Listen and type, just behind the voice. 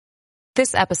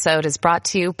This episode is brought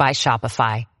to you by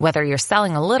Shopify. Whether you're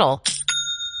selling a little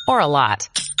or a lot,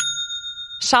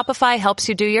 Shopify helps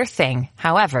you do your thing,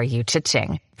 however you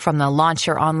cha-ching. From the launch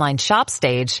your online shop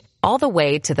stage, all the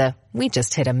way to the we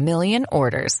just hit 1 million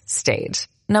orders stage.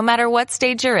 No matter what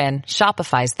stage you're in,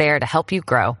 Shopify's there to help you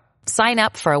grow. Sign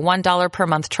up for a $1 per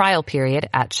month trial period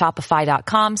at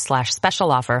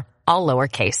shopify.com/special offer, all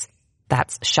lowercase.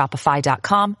 That's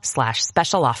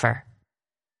shopify.com/special offer.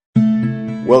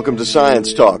 Welcome to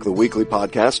Science Talk, the weekly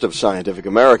podcast of Scientific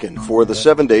American for the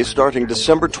 7 days starting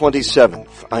December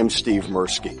 27th. I'm Steve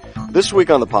Mirsky. This week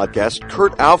on the podcast,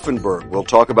 Kurt Auffenberg will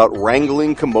talk about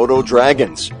wrangling Komodo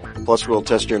dragons. Plus, we'll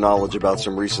test your knowledge about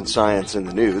some recent science in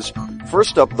the news.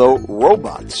 First up, though,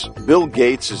 robots. Bill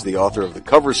Gates is the author of the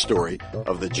cover story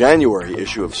of the January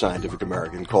issue of Scientific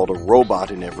American called A Robot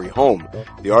in Every Home.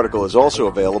 The article is also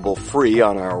available free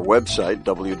on our website,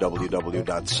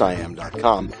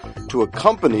 www.sciam.com. To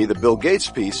accompany the Bill Gates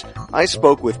piece, I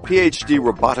spoke with PhD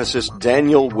roboticist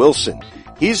Daniel Wilson.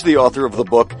 He's the author of the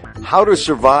book, How to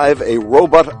Survive a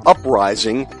Robot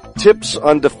Uprising, Tips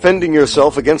on Defending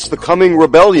Yourself Against the Coming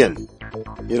Rebellion.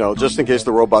 You know, just in case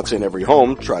the robots in every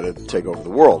home try to take over the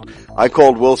world. I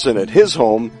called Wilson at his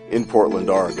home in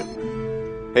Portland, Oregon.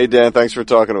 Hey, Dan, thanks for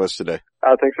talking to us today.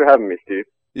 Thanks for having me, Steve.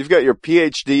 You've got your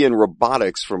PhD in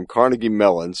robotics from Carnegie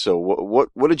Mellon, so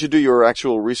what did you do your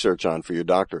actual research on for your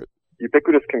doctorate?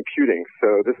 Ubiquitous computing.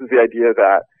 So this is the idea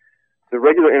that the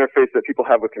regular interface that people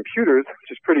have with computers,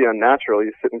 which is pretty unnatural,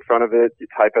 you sit in front of it, you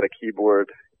type at a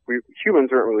keyboard.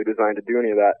 Humans aren't really designed to do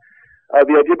any of that.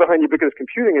 The idea behind ubiquitous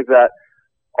computing is that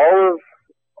all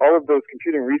of those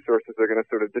computing resources are going to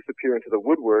sort of disappear into the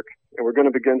woodwork, and we're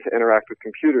going to begin to interact with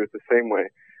computers the same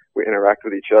way we interact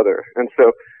with each other. And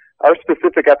so our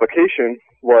specific application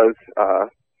was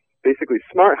basically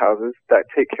smart houses that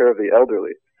take care of the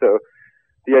elderly. So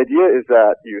the idea is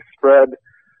that you spread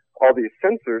all these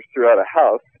sensors throughout a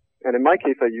house, and in my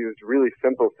case I used really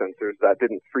simple sensors that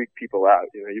didn't freak people out.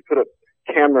 You know, you put a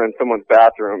camera in someone's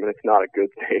bathroom and it's not a good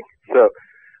thing. So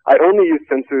I only use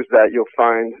sensors that you'll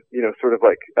find, you know, sort of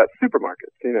like at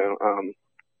supermarkets, you know,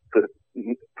 the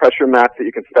pressure mats that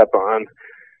you can step on,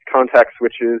 contact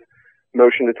switches,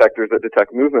 motion detectors that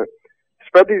detect movement.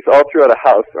 Spread these all throughout a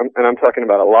house, and I'm talking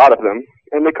about a lot of them,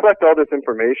 and they collect all this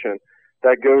information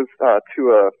that goes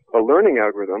to a learning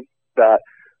algorithm that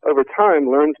over time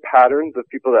learns patterns of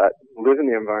people that live in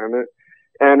the environment,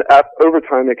 and over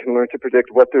time it can learn to predict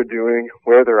what they're doing,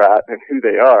 where they're at, and who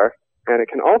they are. And it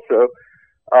can also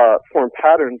form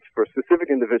patterns for specific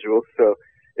individuals, so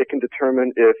it can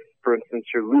determine if, for instance,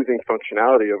 you're losing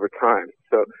functionality over time.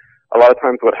 So a lot of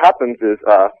times what happens is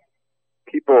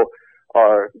people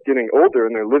are getting older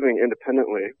and they're living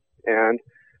independently, and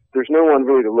there's no one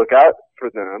really to look out for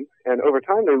them, and over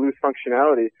time they lose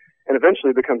functionality, and eventually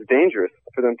it becomes dangerous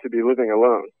for them to be living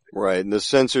alone. Right, and the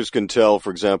sensors can tell, for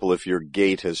example, if your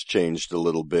gait has changed a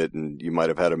little bit and you might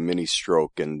have had a mini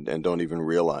stroke and don't even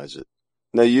realize it.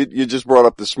 Now, you just brought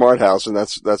up the smart house, and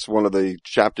that's one of the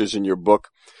chapters in your book,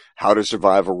 How to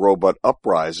Survive a Robot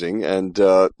Uprising. And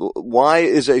why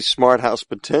is a smart house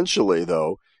potentially,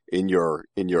 though, in your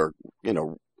you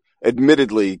know,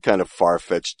 admittedly kind of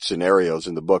far-fetched scenarios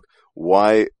in the book,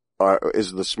 why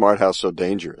is the smart house so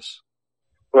dangerous?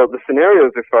 Well, the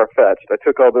scenarios are far-fetched. I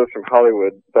took all those from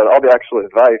Hollywood, but all the actual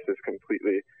advice is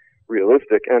completely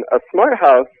realistic. And a smart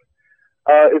house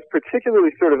is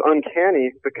particularly sort of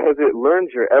uncanny because it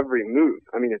learns your every move.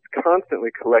 I mean, it's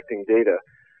constantly collecting data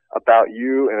about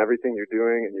you and everything you're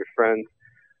doing and your friends.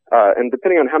 And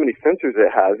depending on how many sensors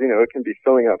it has, you know, it can be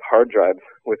filling up hard drives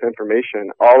with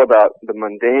information all about the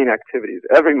mundane activities,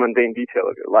 every mundane detail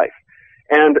of your life.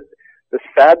 And the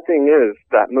sad thing is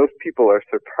that most people are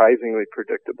surprisingly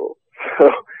predictable.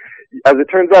 So, as it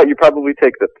turns out, you probably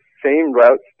take the same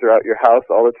routes throughout your house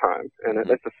all the time. And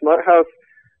if a smart house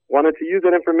wanted to use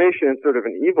that information in sort of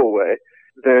an evil way,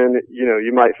 then, you know,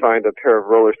 you might find a pair of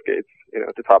roller skates, you know,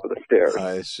 at the top of the stairs.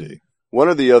 I see. One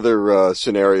of the other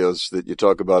scenarios that you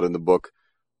talk about in the book,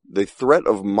 the threat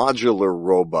of modular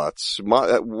robots.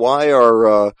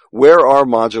 Where are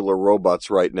modular robots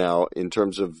right now in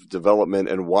terms of development,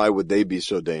 and why would they be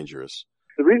so dangerous?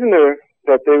 The reason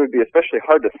that they would be especially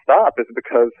hard to stop is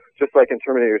because, just like in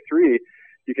Terminator 3,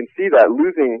 you can see that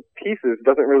losing pieces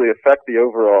doesn't really affect the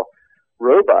overall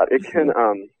robot. It can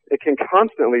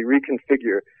constantly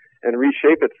reconfigure and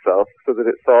reshape itself so that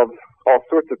it solves all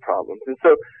sorts of problems. And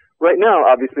so right now,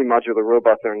 obviously, modular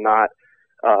robots are not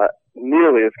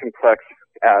nearly as complex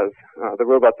as the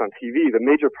robots on TV. The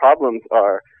major problems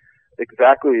are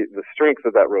exactly the strengths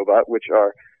of that robot, which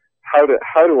are how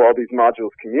do all these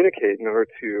modules communicate in order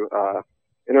to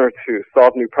in order to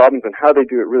solve new problems and how they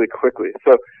do it really quickly.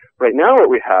 So right now what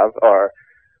we have are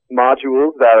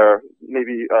modules that are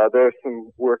maybe, there was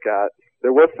some work at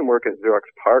Xerox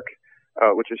PARC,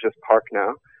 which is just PARC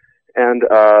now, and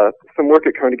some work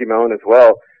at Carnegie Mellon as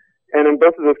well. And in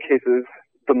both of those cases,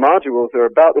 the modules are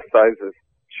about the size of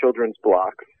children's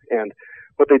blocks. And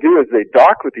what they do is they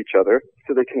dock with each other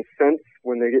so they can sense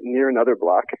when they get near another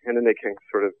block, and then they can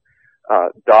sort of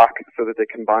dock so that they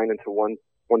combine into one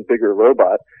bigger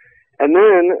robot. And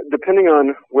then, depending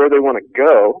on where they want to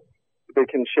go, they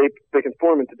can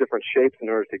form into different shapes in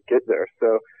order to get there.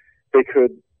 So they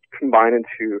could combine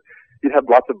into, you'd have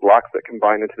lots of blocks that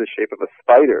combine into the shape of a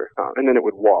spider, and then it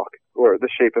would walk, or the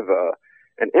shape of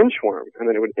an inchworm, and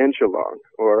then it would inch along,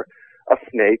 or a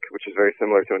snake, which is very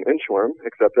similar to an inchworm,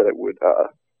 except that it would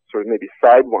sort of maybe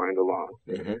sidewind along.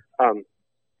 Mm-hmm.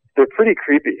 They're pretty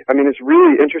creepy. I mean, it's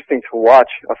really interesting to watch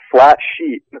a flat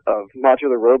sheet of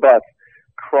modular robots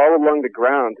crawl along the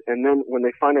ground, and then when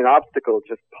they find an obstacle,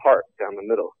 just part down the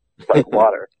middle, like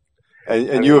water.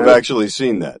 And you have actually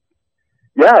seen that?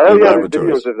 Yeah, there's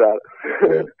videos of that.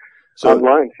 Yeah. So,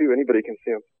 online, too. Anybody can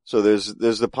see them. So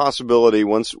there's the possibility,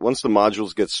 once the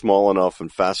modules get small enough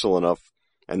and facile enough,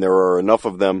 and there are enough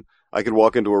of them, I could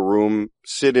walk into a room,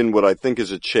 sit in what I think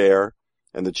is a chair,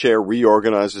 and the chair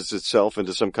reorganizes itself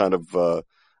into some kind of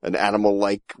an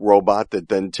animal-like robot that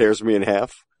then tears me in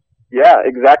half? Yeah,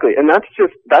 exactly. And that's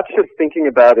just thinking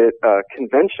about it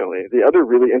conventionally. The other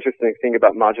really interesting thing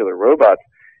about modular robots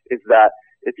is that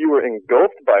if you were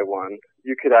engulfed by one,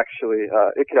 you could actually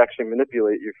it could actually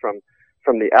manipulate you from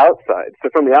the outside. So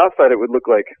from the outside it would look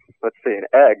like, let's say, an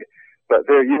egg, but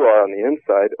there you are on the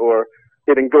inside, or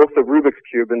it engulfs a Rubik's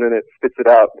Cube and then it spits it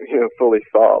out, fully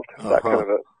solved. That kind of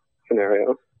a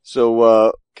scenario.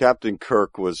 So Captain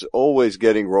Kirk was always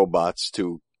getting robots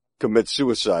to commit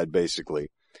suicide, basically,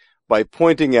 by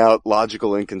pointing out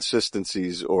logical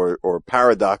inconsistencies or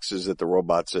paradoxes that the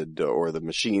robots had, or the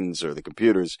machines or the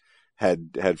computers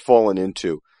had fallen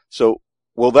into. So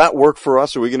will that work for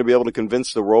us? Are we going to be able to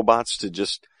convince the robots to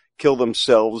just kill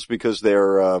themselves because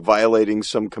they're violating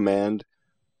some command?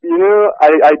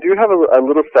 I do have a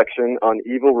little section on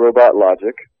evil robot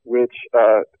logic, which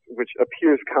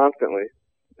appears constantly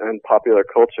in popular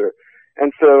culture.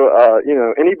 And so,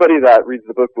 anybody that reads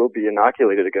the book will be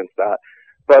inoculated against that.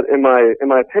 But in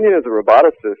my opinion as a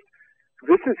roboticist,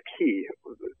 this is key.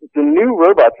 The new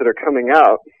robots that are coming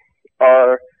out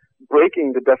are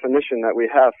breaking the definition that we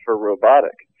have for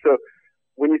robotic. So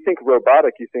when you think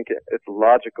robotic, you think it's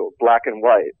logical, black and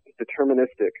white,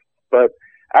 deterministic. But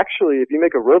actually, if you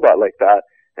make a robot like that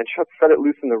and set it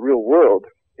loose in the real world,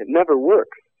 it never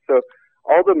works. So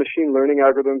all the machine learning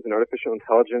algorithms and artificial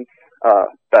intelligence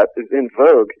that is in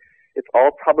vogue, it's all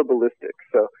probabilistic.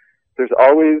 So there's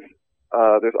always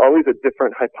a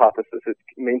different hypothesis. It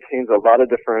maintains a lot of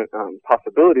different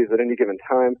possibilities at any given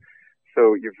time.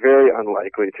 So you're very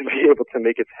unlikely to be able to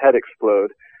make its head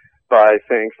explode by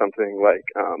saying something like,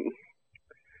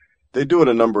 they do it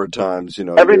a number of times,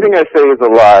 Everything I say is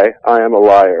a lie. I am a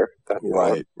liar.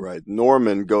 Right.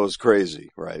 Norman goes crazy,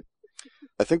 right?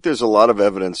 I think there's a lot of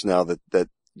evidence now that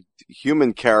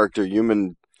human character,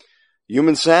 human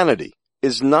sanity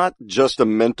is not just a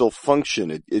mental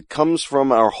function. It comes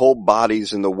from our whole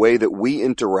bodies and the way that we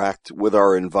interact with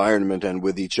our environment and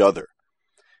with each other.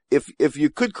 If you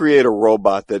could create a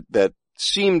robot that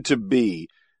seemed to be,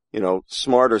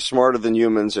 smarter than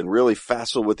humans and really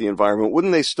facile with the environment,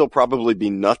 wouldn't they still probably be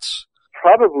nuts?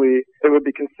 Probably it would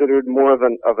be considered more of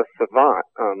a savant.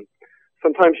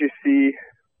 Sometimes you see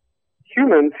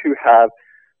humans who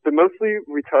they're mostly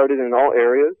retarded in all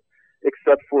areas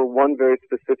except for one very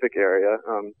specific area.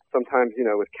 Sometimes,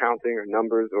 with counting or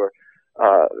numbers, or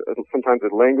sometimes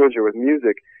with language or with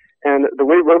music. And the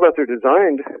way robots are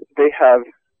designed, they have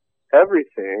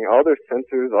everything, all their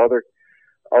sensors, all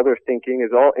their thinking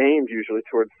is all aimed usually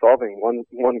towards solving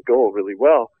one goal really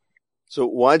well. So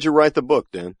why'd you write the book,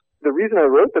 Dan? The reason I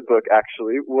wrote the book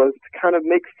actually was to kind of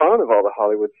make fun of all the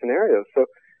Hollywood scenarios. So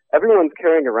everyone's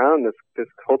carrying around this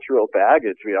cultural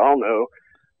baggage. We all know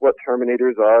what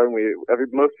Terminators are, and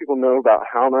most people know about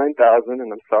HAL 9000,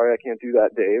 and I'm sorry I can't do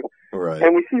that, Dave. Right.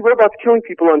 And we see robots killing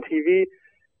people on TV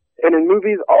and in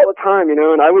movies all the time, and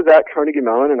I was at Carnegie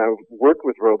Mellon, and I work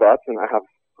with robots, and I have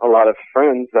a lot of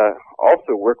friends that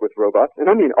also work with robots, and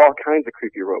I mean all kinds of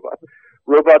creepy robots.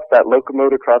 Robots that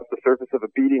locomote across the surface of a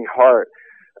beating heart,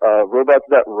 robots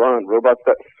that run, robots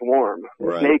that swarm,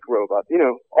 right. Snake robots,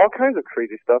 all kinds of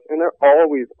crazy stuff, and they're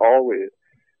always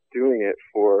doing it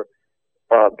for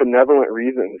benevolent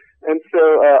reasons. And so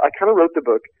I kind of wrote the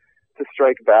book to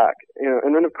strike back,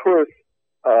 and then of course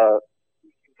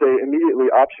they immediately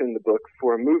optioned the book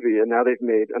for a movie, and now they've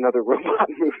made another robot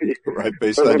movie. Right,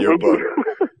 based on your book.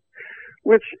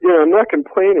 Which, I'm not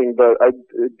complaining, but I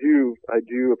do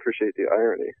appreciate the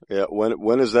irony. Yeah,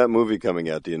 when is that movie coming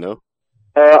out, do you know?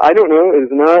 I don't know.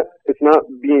 It's not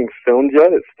being filmed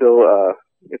yet. It's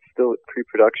still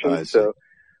pre-production. So,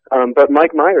 but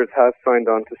Mike Myers has signed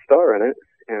on to star in it,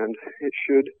 and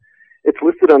it's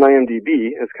listed on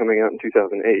IMDb as coming out in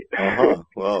 2008. Uh-huh.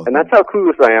 Wow. And that's how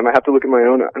clueless I am. I have to look at my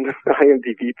own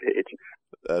IMDb page.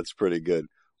 That's pretty good.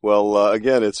 Well,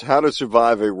 again, it's How to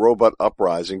Survive a Robot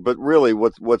Uprising, but really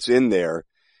what's in there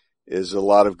is a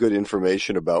lot of good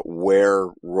information about where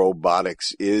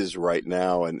robotics is right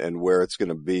now and where it's going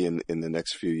to be in the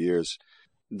next few years.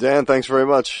 Dan, thanks very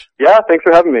much. Yeah, thanks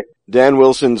for having me. Dan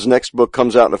Wilson's next book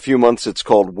comes out in a few months. It's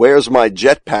called Where's My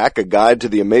Jetpack? A Guide to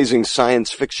the Amazing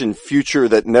Science Fiction Future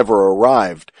That Never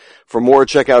Arrived. For more,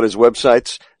 check out his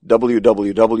websites,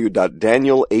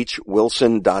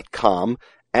 www.danielhwilson.com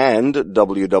and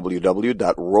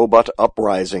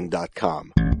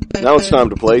www.robotuprising.com. Now it's time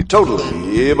to play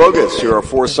Totally Bogus. Here are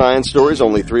 4 science stories,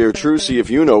 only 3 are true. See if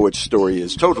you know which story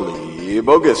is totally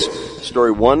bogus.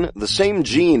 Story 1, the same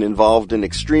gene involved in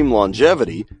extreme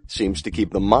longevity seems to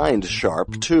keep the mind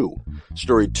sharp too.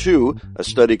 Story 2, a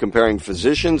study comparing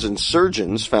physicians and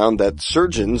surgeons found that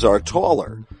surgeons are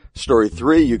taller. Story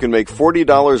 3, you can make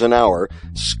 $40 an hour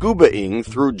scuba-ing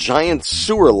through giant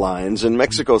sewer lines in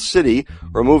Mexico City,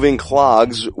 removing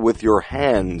clogs with your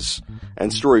hands.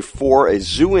 And story 4, a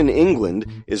zoo in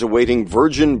England is awaiting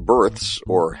virgin births,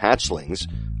 or hatchlings,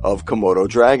 of Komodo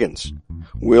dragons.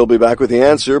 We'll be back with the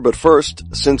answer, but first,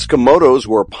 since Komodos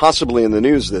were possibly in the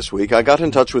news this week, I got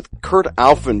in touch with Kurt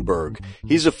Auffenberg.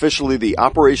 He's officially the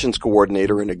operations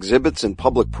coordinator in exhibits and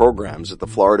public programs at the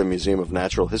Florida Museum of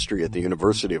Natural History at the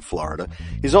University of Florida.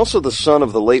 He's also the son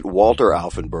of the late Walter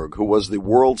Auffenberg, who was the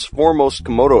world's foremost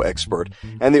Komodo expert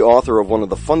and the author of one of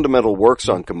the fundamental works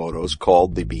on Komodos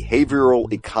called The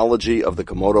Behavioral Ecology of the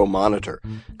Komodo Monitor.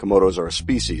 Komodos are a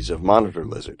species of monitor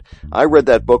lizard. I read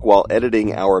that book while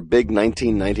editing our big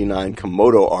 1999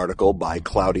 Komodo article by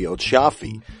Claudio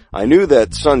Ciaffi. I knew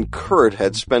that son Kurt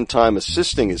had spent time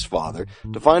assisting his father.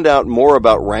 To find out more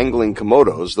about wrangling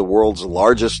Komodos, the world's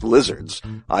largest lizards,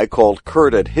 I called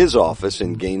Kurt at his office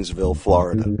in Gainesville,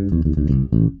 Florida.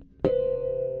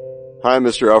 Hi,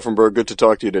 Mr. Auffenberg. Good to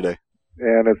talk to you today.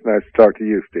 And it's nice to talk to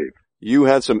you, Steve. You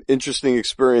had some interesting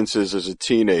experiences as a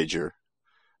teenager.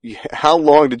 How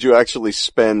long did you actually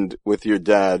spend with your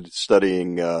dad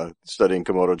studying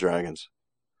Komodo dragons?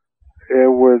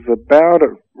 It was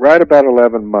right about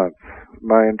 11 months.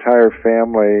 My entire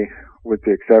family, with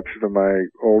the exception of my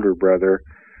older brother,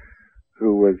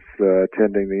 who was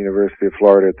attending the University of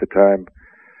Florida at the time,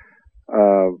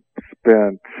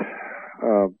 spent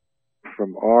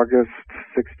from August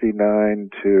 69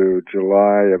 to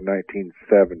July of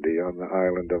 1970 on the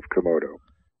island of Komodo.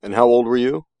 And how old were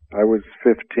you? I was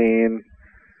 15,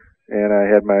 and I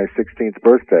had my 16th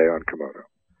birthday on Komodo.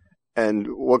 And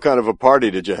what kind of a party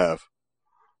did you have?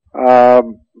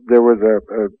 There was a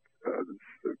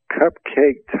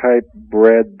cupcake-type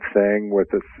bread thing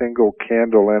with a single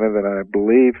candle in it, and I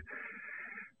believe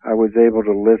I was able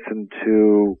to listen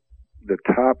to the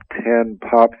top 10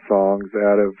 pop songs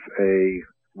out of a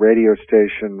radio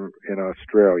station in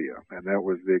Australia, and that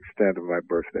was the extent of my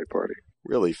birthday party.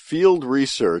 Really, field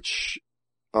research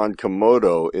on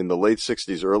Komodo in the late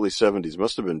 60s, early 70s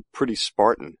must have been pretty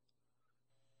Spartan.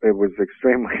 It was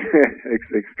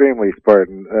extremely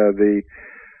Spartan.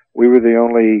 We were the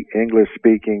only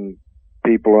English-speaking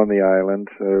people on the island.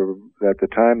 At the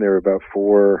time, there were about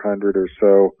 400 or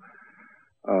so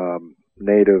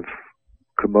native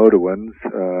Komodoans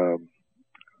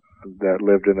that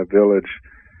lived in a village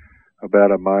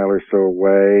about a mile or so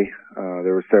away.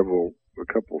 There were a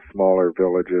couple smaller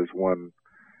villages, one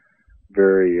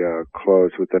very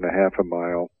close, within a half a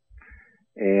mile.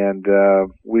 And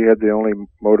we had the only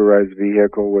motorized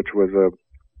vehicle, which was a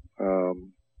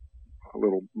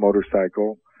little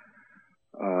motorcycle.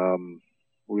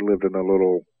 We lived in a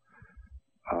little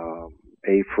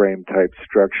A-frame type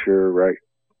structure, right,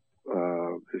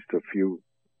 just a few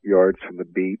yards from the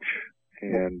beach.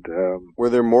 And were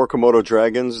there more Komodo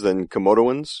dragons than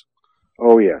Komodoans?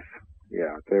 Oh yes,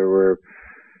 yeah. There were.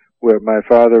 Well, my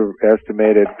father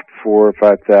estimated 4,000 or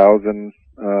 5,000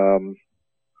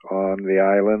 on the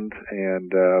island,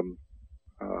 and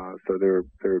so there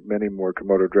are many more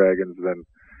Komodo dragons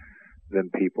than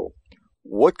people.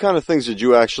 What kind of things did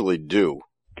you actually do?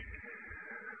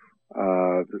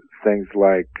 Things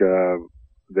like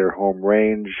their home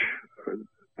range,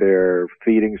 their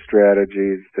feeding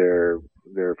strategies, their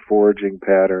foraging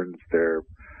patterns, their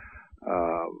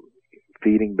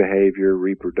feeding behavior,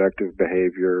 reproductive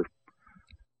behavior.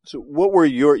 So what were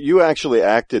you actually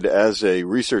acted as a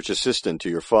research assistant to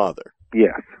your father?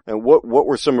 Yes. And what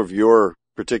were some of your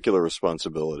particular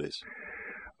responsibilities?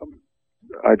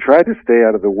 I tried to stay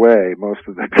out of the way most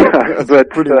of the time. But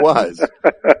pretty wise.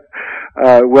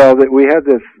 Well, we had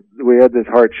this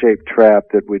heart-shaped trap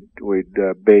that we'd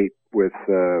bait with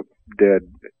dead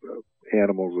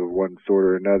animals of one sort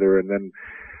or another, and then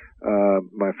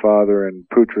my father and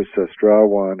Putras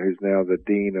Sastrawan, who's now the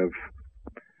dean of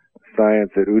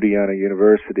science at Udayana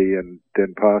University in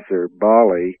Denpasar,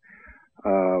 Bali,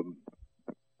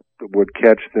 would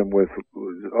catch them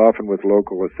often with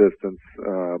local assistance,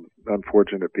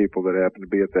 unfortunate people that happened to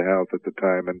be at the house at the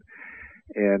time,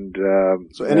 and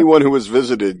so anyone who was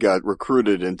visited got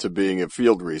recruited into being a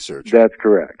field researcher. That's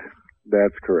correct.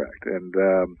 And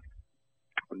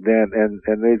then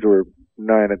these were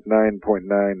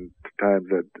 9.9 times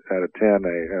out of 10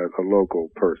 a local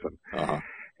person. Uh-huh.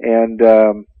 And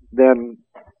then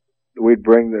we'd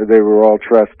they were all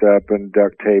trussed up and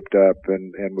duct taped up,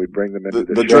 and we'd bring them into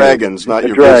the shade. Dragons, not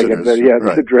your dragons, visitors. yes,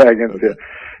 right. The dragons, Okay.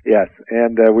 yes.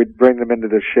 And we'd bring them into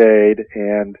the shade,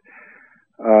 and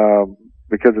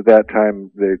because at that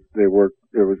time it was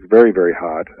very, very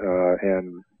hot,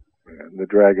 and the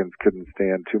dragons couldn't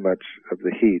stand too much of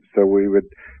the heat, so we would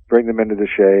bring them into the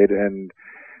shade and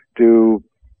do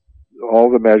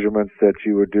all the measurements that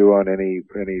you would do on any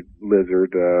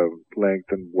lizard,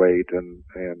 length and weight, and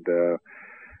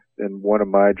one of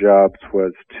my jobs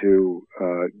was to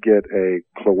get a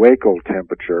cloacal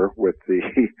temperature with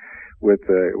the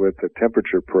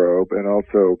temperature probe, and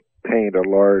also paint a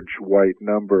large white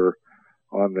number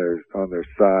on their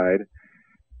side,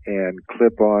 and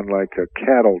clip on like a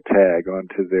cattle tag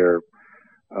onto their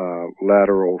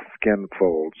lateral skin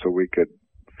fold, so we could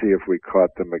see if we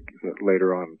caught them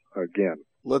later on again.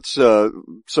 Let's,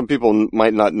 some people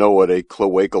might not know what a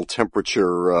cloacal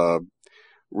temperature,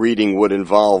 reading would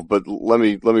involve, but let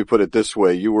me put it this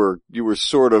way. You were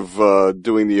sort of,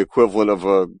 doing the equivalent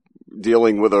of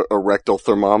dealing with a rectal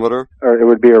thermometer? Or it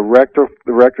would be a rectal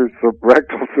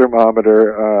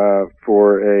thermometer,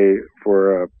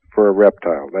 for a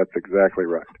reptile. That's exactly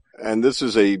right. And this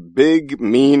is a big,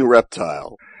 mean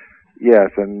reptile.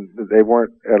 Yes, and they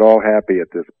weren't at all happy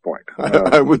at this point.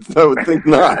 I would think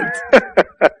not.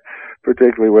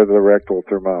 Particularly with a rectal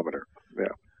thermometer.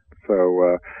 Yeah.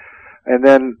 So, and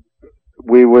then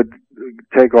we would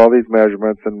take all these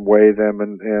measurements and weigh them,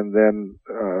 and then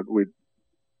we'd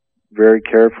very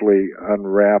carefully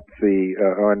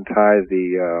untie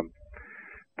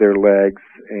their legs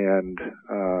and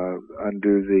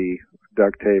undo the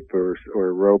duct tape or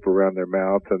rope around their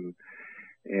mouth, and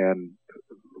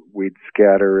we'd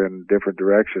scatter in different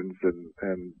directions,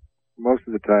 and most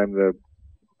of the time the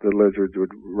lizards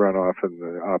would run off in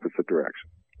the opposite direction.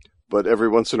 But every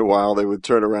once in a while they would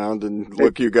turn around and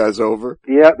look you guys over?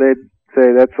 Yeah, they'd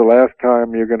say, that's the last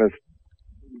time you're going to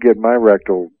get my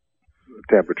rectal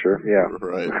temperature. Yeah.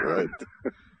 Right.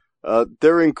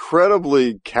 They're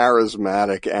incredibly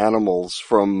charismatic animals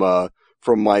from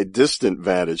my distant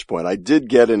vantage point. I did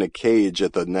get in a cage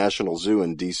at the National Zoo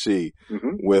in D.C.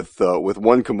 Mm-hmm. with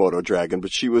one Komodo dragon,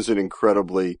 but she was an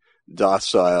incredibly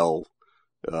docile,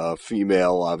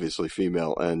 female, obviously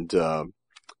female, and,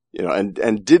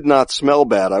 and did not smell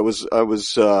bad. I was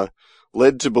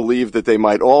led to believe that they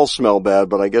might all smell bad,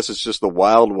 but I guess it's just the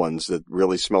wild ones that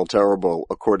really smell terrible,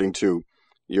 according to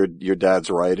your dad's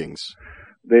writings.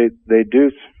 They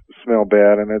do smell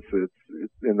bad, and it's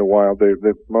in the wild. They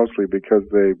mostly because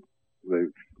they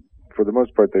for the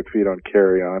most part they feed on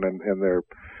carrion, and they're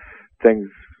things.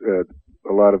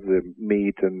 A lot of the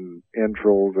meat and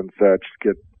entrails and such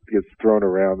gets thrown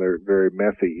around. They're very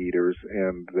messy eaters,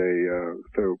 and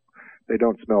so they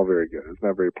don't smell very good. It's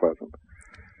not very pleasant.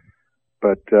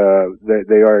 But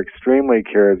they are extremely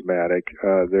charismatic.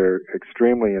 They're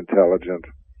extremely intelligent,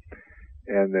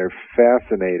 and they're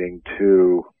fascinating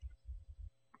to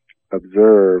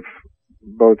observe,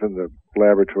 both in the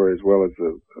laboratory as well as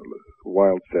the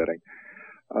wild setting.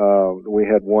 We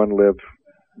had one live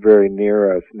very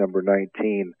near us, number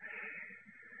 19,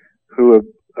 who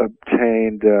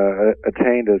attained a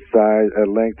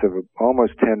length of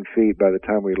almost 10 feet by the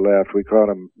time we left. We caught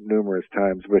him numerous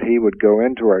times, but he would go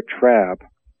into our trap,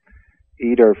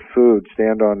 eat our food,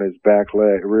 stand on his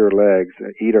rear legs,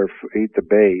 eat the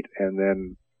bait, and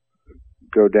then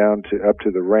go down up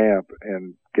to the ramp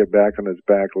and get back on his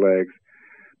back legs,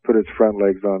 put his front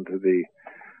legs onto the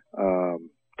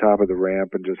top of the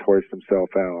ramp, and just hoist himself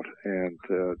out. And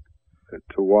to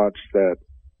watch that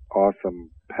awesome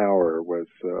power was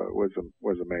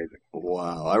amazing.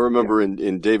 Wow. I remember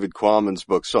in David Quammen's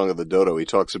book, Song of the Dodo, he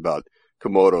talks about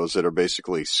Komodos that are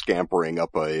basically scampering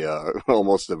up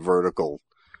almost a vertical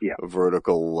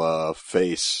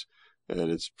face,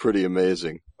 and it's pretty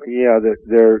amazing. Yeah,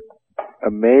 they're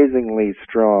amazingly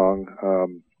strong.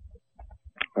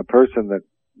 A person that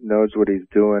knows what he's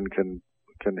doing can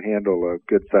handle a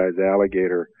good-sized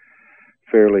alligator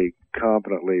fairly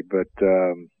competently, but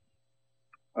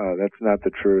that's not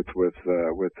the truth with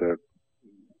the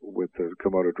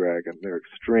Komodo dragon. They're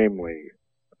extremely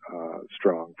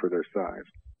strong for their size.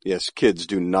 Yes, kids,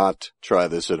 do not try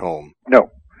this at home.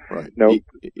 No. Right. No.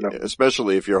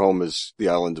 Especially if your home is the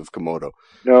island of Komodo.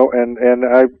 No, and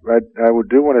I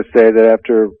do want to say that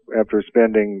after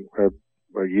spending a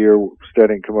year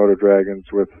studying Komodo dragons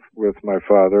with my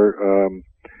father,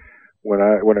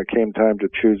 when it came time to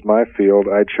choose my field,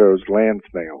 I chose land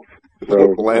snails.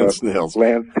 So land snails.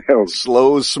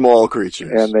 Slow, small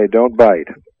creatures. And they don't bite.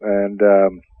 And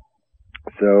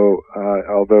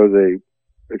although the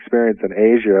experience in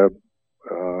Asia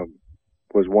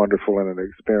was wonderful and an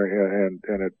experience,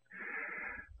 and it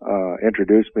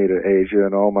introduced me to Asia,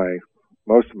 and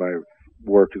most of my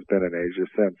work has been in Asia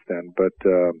since then. But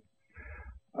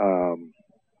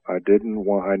I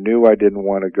knew I didn't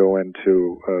want to go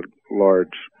into a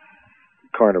large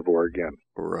carnivore again.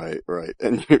 Right.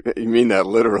 And you mean that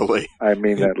literally. I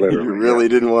mean that literally. You really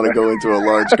didn't want to go into a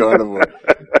large carnivore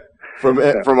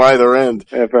from either end.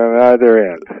 From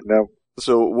either end. No.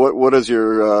 So what is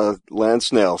your land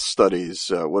snail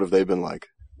studies? What have they been like?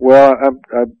 Well, I'm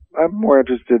more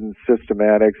interested in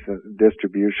systematics and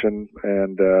distribution,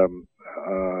 and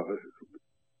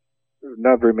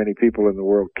not very many people in the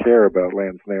world care about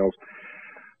land snails,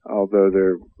 although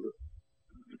there are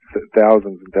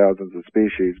thousands and thousands of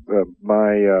species.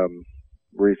 My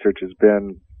research has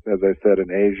been, as I said,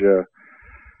 in Asia,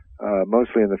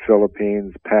 mostly in the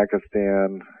Philippines,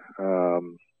 Pakistan,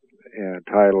 and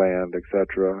Thailand,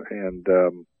 etc., and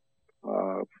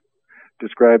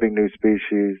describing new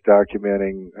species,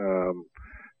 documenting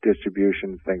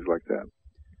distributions, things like that.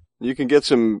 You can get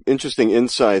some interesting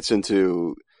insights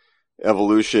into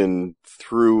evolution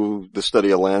through the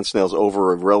study of land snails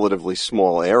over a relatively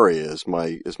small area, is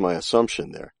my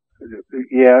assumption there.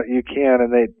 Yeah, you can,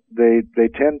 and they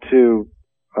tend to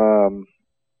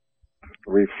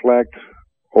reflect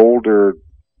older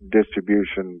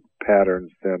distribution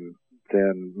patterns than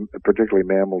particularly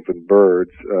mammals and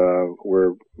birds,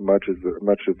 where much of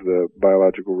the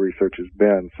biological research has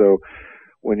been. So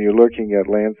when you're looking at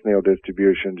land snail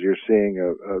distributions, you're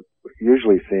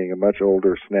usually seeing a much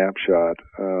older snapshot,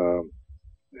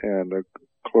 and a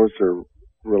closer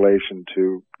relation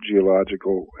to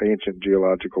ancient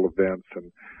geological events.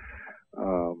 And,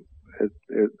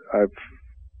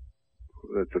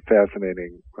 it's a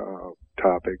fascinating,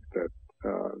 topic that,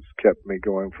 has kept me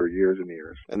going for years and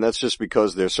years. And that's just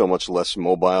because they're so much less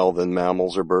mobile than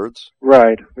mammals or birds?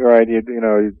 Right.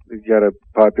 You got a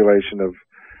population of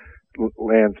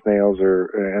land snails,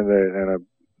 and a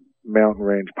mountain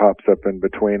range pops up in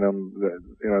between them.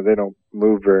 They don't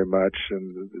move very much,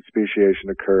 and the speciation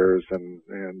occurs, and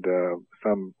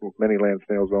many land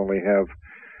snails only have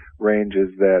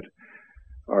ranges that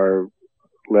are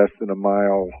less than a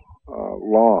mile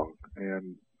long,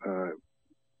 and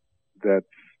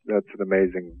that's an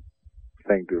amazing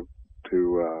thing to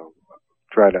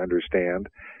try to understand.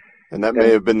 And that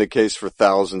may have been the case for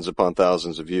thousands upon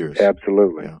thousands of years.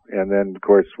 Absolutely. Yeah. And then, of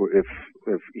course, if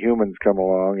humans come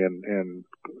along and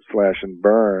slash and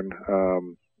burn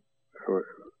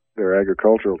their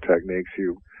agricultural techniques,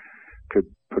 you could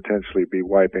potentially be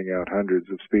wiping out hundreds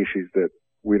of species that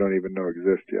we don't even know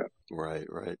exist yet. Right.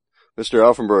 Mr.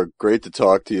 Aufenberg, great to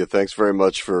talk to you. Thanks very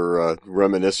much for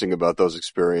reminiscing about those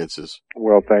experiences.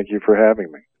 Well, thank you for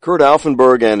having me. Kurt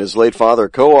Aufenberg and his late father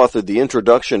co-authored the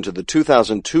introduction to the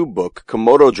 2002 book,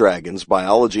 Komodo Dragons,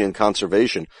 Biology and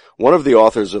Conservation. One of the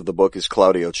authors of the book is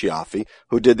Claudio Ciaffi,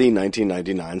 who did the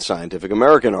 1999 Scientific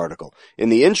American article. In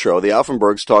the intro, the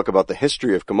Aufenbergs talk about the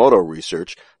history of Komodo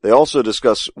research. They also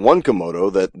discuss one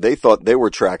Komodo that they thought they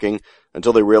were tracking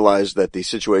until they realized that the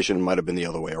situation might have been the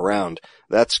other way around.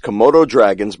 That's Komodo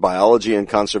Dragons, Biology and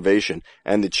Conservation,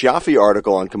 and the Ciaffi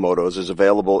article on Komodos is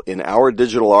available in our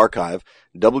digital archive,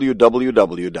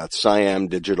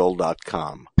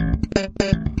 www.siamdigital.com.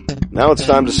 Now it's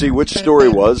time to see which story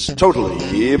was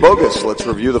totally bogus. Let's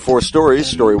review the 4 stories.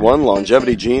 Story 1,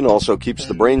 longevity gene also keeps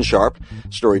the brain sharp.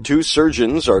 Story 2,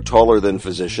 surgeons are taller than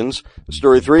physicians.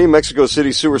 Story 3, Mexico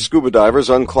City sewer scuba divers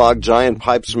unclog giant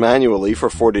pipes manually for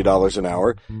 $40 an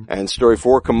hour. And story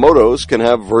 4, Komodos can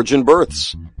have virgin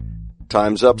births.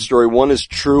 Time's up. Story 1 is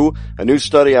true. A new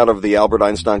study out of the Albert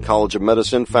Einstein College of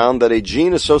Medicine found that a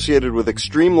gene associated with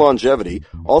extreme longevity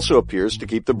also appears to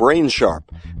keep the brain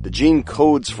sharp. The gene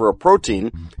codes for a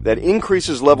protein that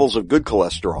increases levels of good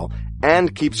cholesterol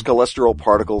and keeps cholesterol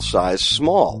particle size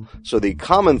small. So the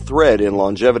common thread in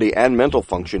longevity and mental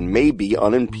function may be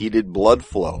unimpeded blood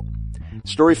flow.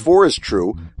 Story 4 is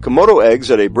true. Komodo eggs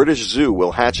at a British zoo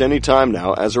will hatch any time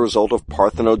now as a result of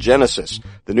parthenogenesis.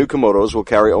 The new Komodos will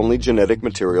carry only genetic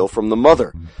material from the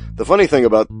mother. The funny thing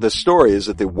about this story is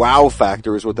that the wow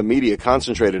factor is what the media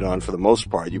concentrated on for the most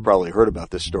part. You probably heard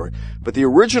about this story. But the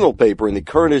original paper in the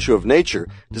current issue of Nature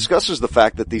discusses the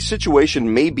fact that the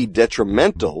situation may be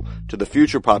detrimental to the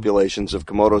future populations of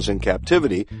Komodos in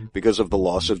captivity because of the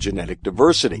loss of genetic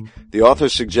diversity. The author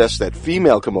suggests that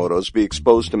female Komodos be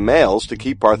exposed to males to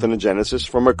keep parthenogenesis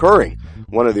from occurring.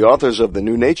 One of the authors of the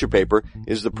new Nature paper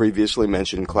is the previously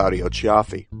mentioned Claudio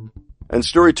Ciaffi. And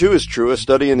story 2 is true. A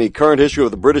study in the current issue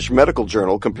of the British Medical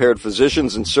Journal compared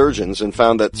physicians and surgeons and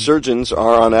found that surgeons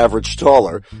are on average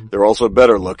taller. They're also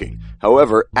better looking.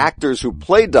 However, actors who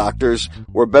play doctors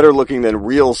were better looking than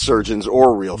real surgeons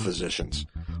or real physicians.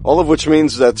 All of which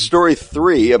means that story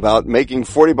 3 about making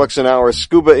 $40 an hour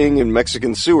scuba-ing in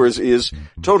Mexican sewers is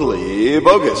totally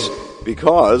bogus,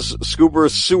 because scuba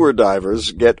sewer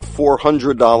divers get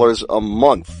 $400 a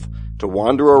month to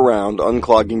wander around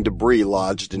unclogging debris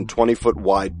lodged in 20-foot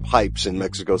wide pipes in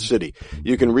Mexico City.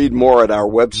 You can read more at our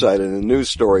website in a news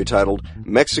story titled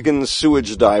Mexican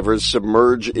Sewage Divers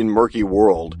Submerge in Murky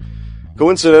World.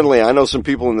 Coincidentally, I know some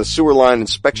people in the sewer line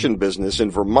inspection business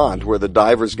in Vermont where the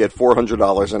divers get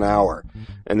 $400 an hour.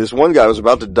 And this one guy was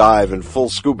about to dive in full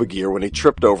scuba gear when he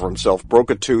tripped over himself, broke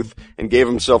a tooth, and gave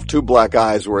himself 2 black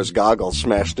eyes where his goggles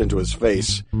smashed into his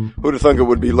face. Who'd have thunk it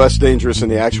would be less dangerous in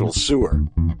the actual sewer?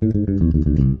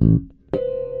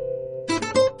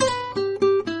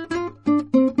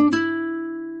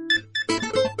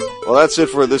 Well, that's it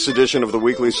for this edition of the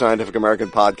Weekly Scientific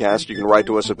American podcast. You can write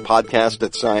to us at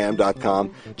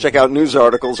podcast@sciam.com. Check out news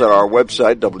articles at our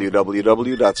website,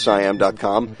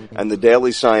 www.sciam.com. And the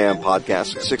Daily Sciam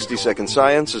podcast, 60 Second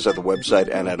Science, is at the website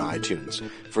and at iTunes.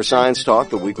 For Science Talk,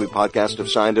 the weekly podcast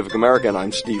of Scientific American,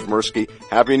 I'm Steve Mirsky.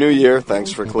 Happy New Year.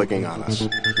 Thanks for clicking on us.